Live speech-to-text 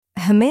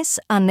Hmyz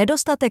a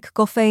nedostatek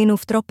kofeinu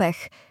v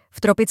tropech.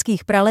 V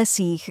tropických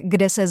pralesích,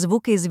 kde se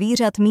zvuky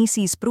zvířat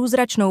mísí s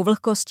průzračnou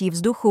vlhkostí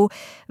vzduchu,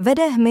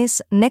 vede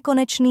hmyz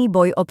nekonečný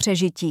boj o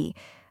přežití.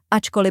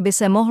 Ačkoliv by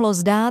se mohlo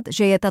zdát,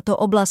 že je tato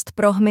oblast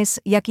pro hmyz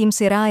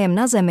jakýmsi rájem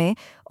na zemi,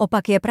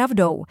 opak je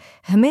pravdou.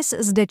 Hmyz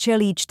zde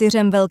čelí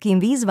 4 velkým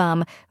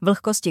výzvám: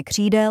 vlhkosti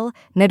křídel,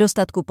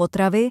 nedostatku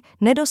potravy,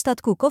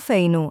 nedostatku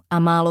kofeinu a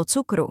málo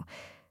cukru.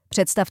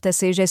 Představte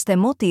si, že jste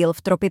motýl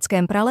v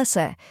tropickém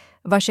pralese.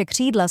 Vaše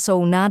křídla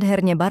jsou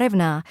nádherně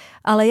barevná,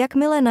 ale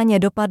jakmile na ně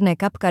dopadne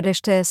kapka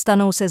deště,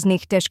 stanou se z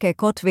nich těžké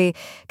kotvy,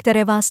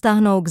 které vás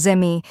táhnou k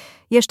zemi.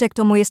 Ještě k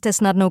tomu jste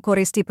snadnou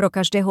kořistí pro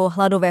každého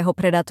hladového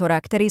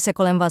predátora, který se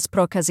kolem vás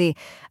prokazí.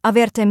 A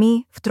věřte mi,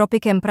 v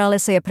tropickém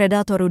pralese je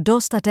predátorů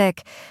dostatek.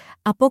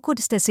 A pokud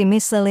jste si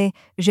mysleli,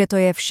 že to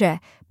je vše,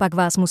 pak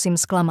vás musím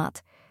zklamat.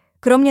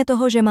 Kromě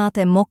toho, že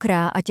máte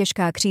mokrá a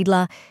těžká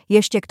křídla,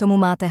 ještě k tomu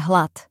máte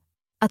hlad.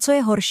 A co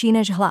je horší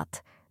než hlad?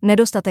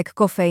 Nedostatek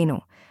kofeinu.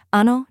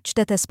 Ano,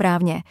 čtete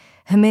správně.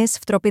 Hmyz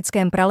v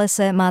tropickém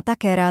pralese má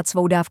také rád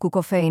svou dávku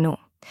kofeinu.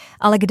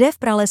 Ale kde v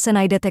pralese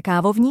najdete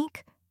kávovník?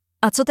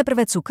 A co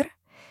teprve cukr?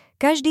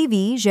 Každý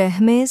ví, že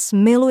hmyz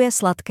miluje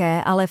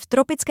sladké, ale v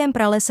tropickém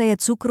pralese je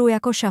cukru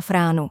jako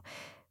šafránu.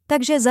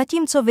 Takže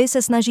zatímco vy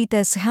se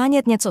snažíte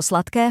shánět něco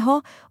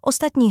sladkého,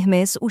 ostatní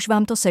hmyz už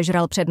vám to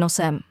sežral před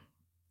nosem.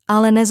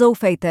 Ale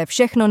nezoufejte,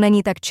 všechno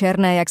není tak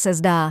černé, jak se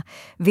zdá.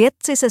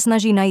 Vědci se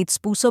snaží najít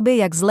způsoby,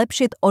 jak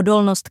zlepšit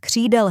odolnost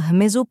křídel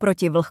hmyzu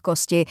proti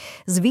vlhkosti,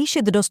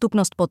 zvýšit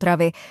dostupnost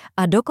potravy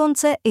a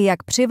dokonce i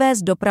jak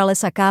přivést do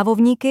pralesa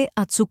kávovníky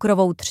a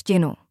cukrovou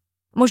třtinu.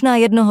 Možná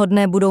jednoho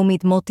dne budou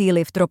mít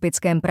motýly v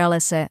tropickém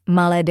pralese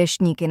malé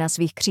deštníky na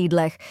svých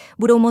křídlech,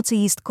 budou moci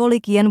jíst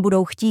kolik jen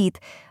budou chtít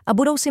a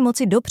budou si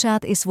moci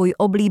dopřát i svůj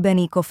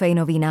oblíbený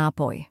kofeinový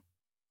nápoj.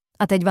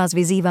 A teď vás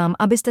vyzývám,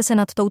 abyste se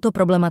nad touto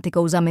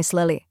problematikou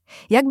zamysleli.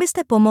 Jak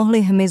byste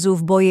pomohli hmyzu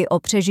v boji o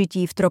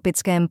přežití v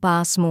tropickém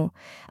pásmu?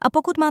 A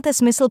pokud máte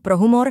smysl pro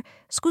humor,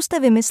 zkuste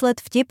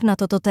vymyslet vtip na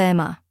toto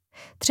téma.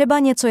 Třeba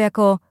něco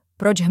jako: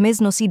 proč hmyz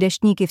nosí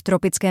deštníky v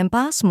tropickém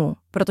pásmu?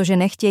 Protože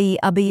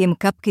nechtějí, aby jim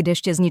kapky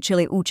deště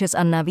zničily účes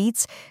a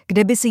navíc,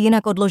 kde by si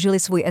jinak odložili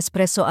svůj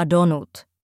espresso a donut.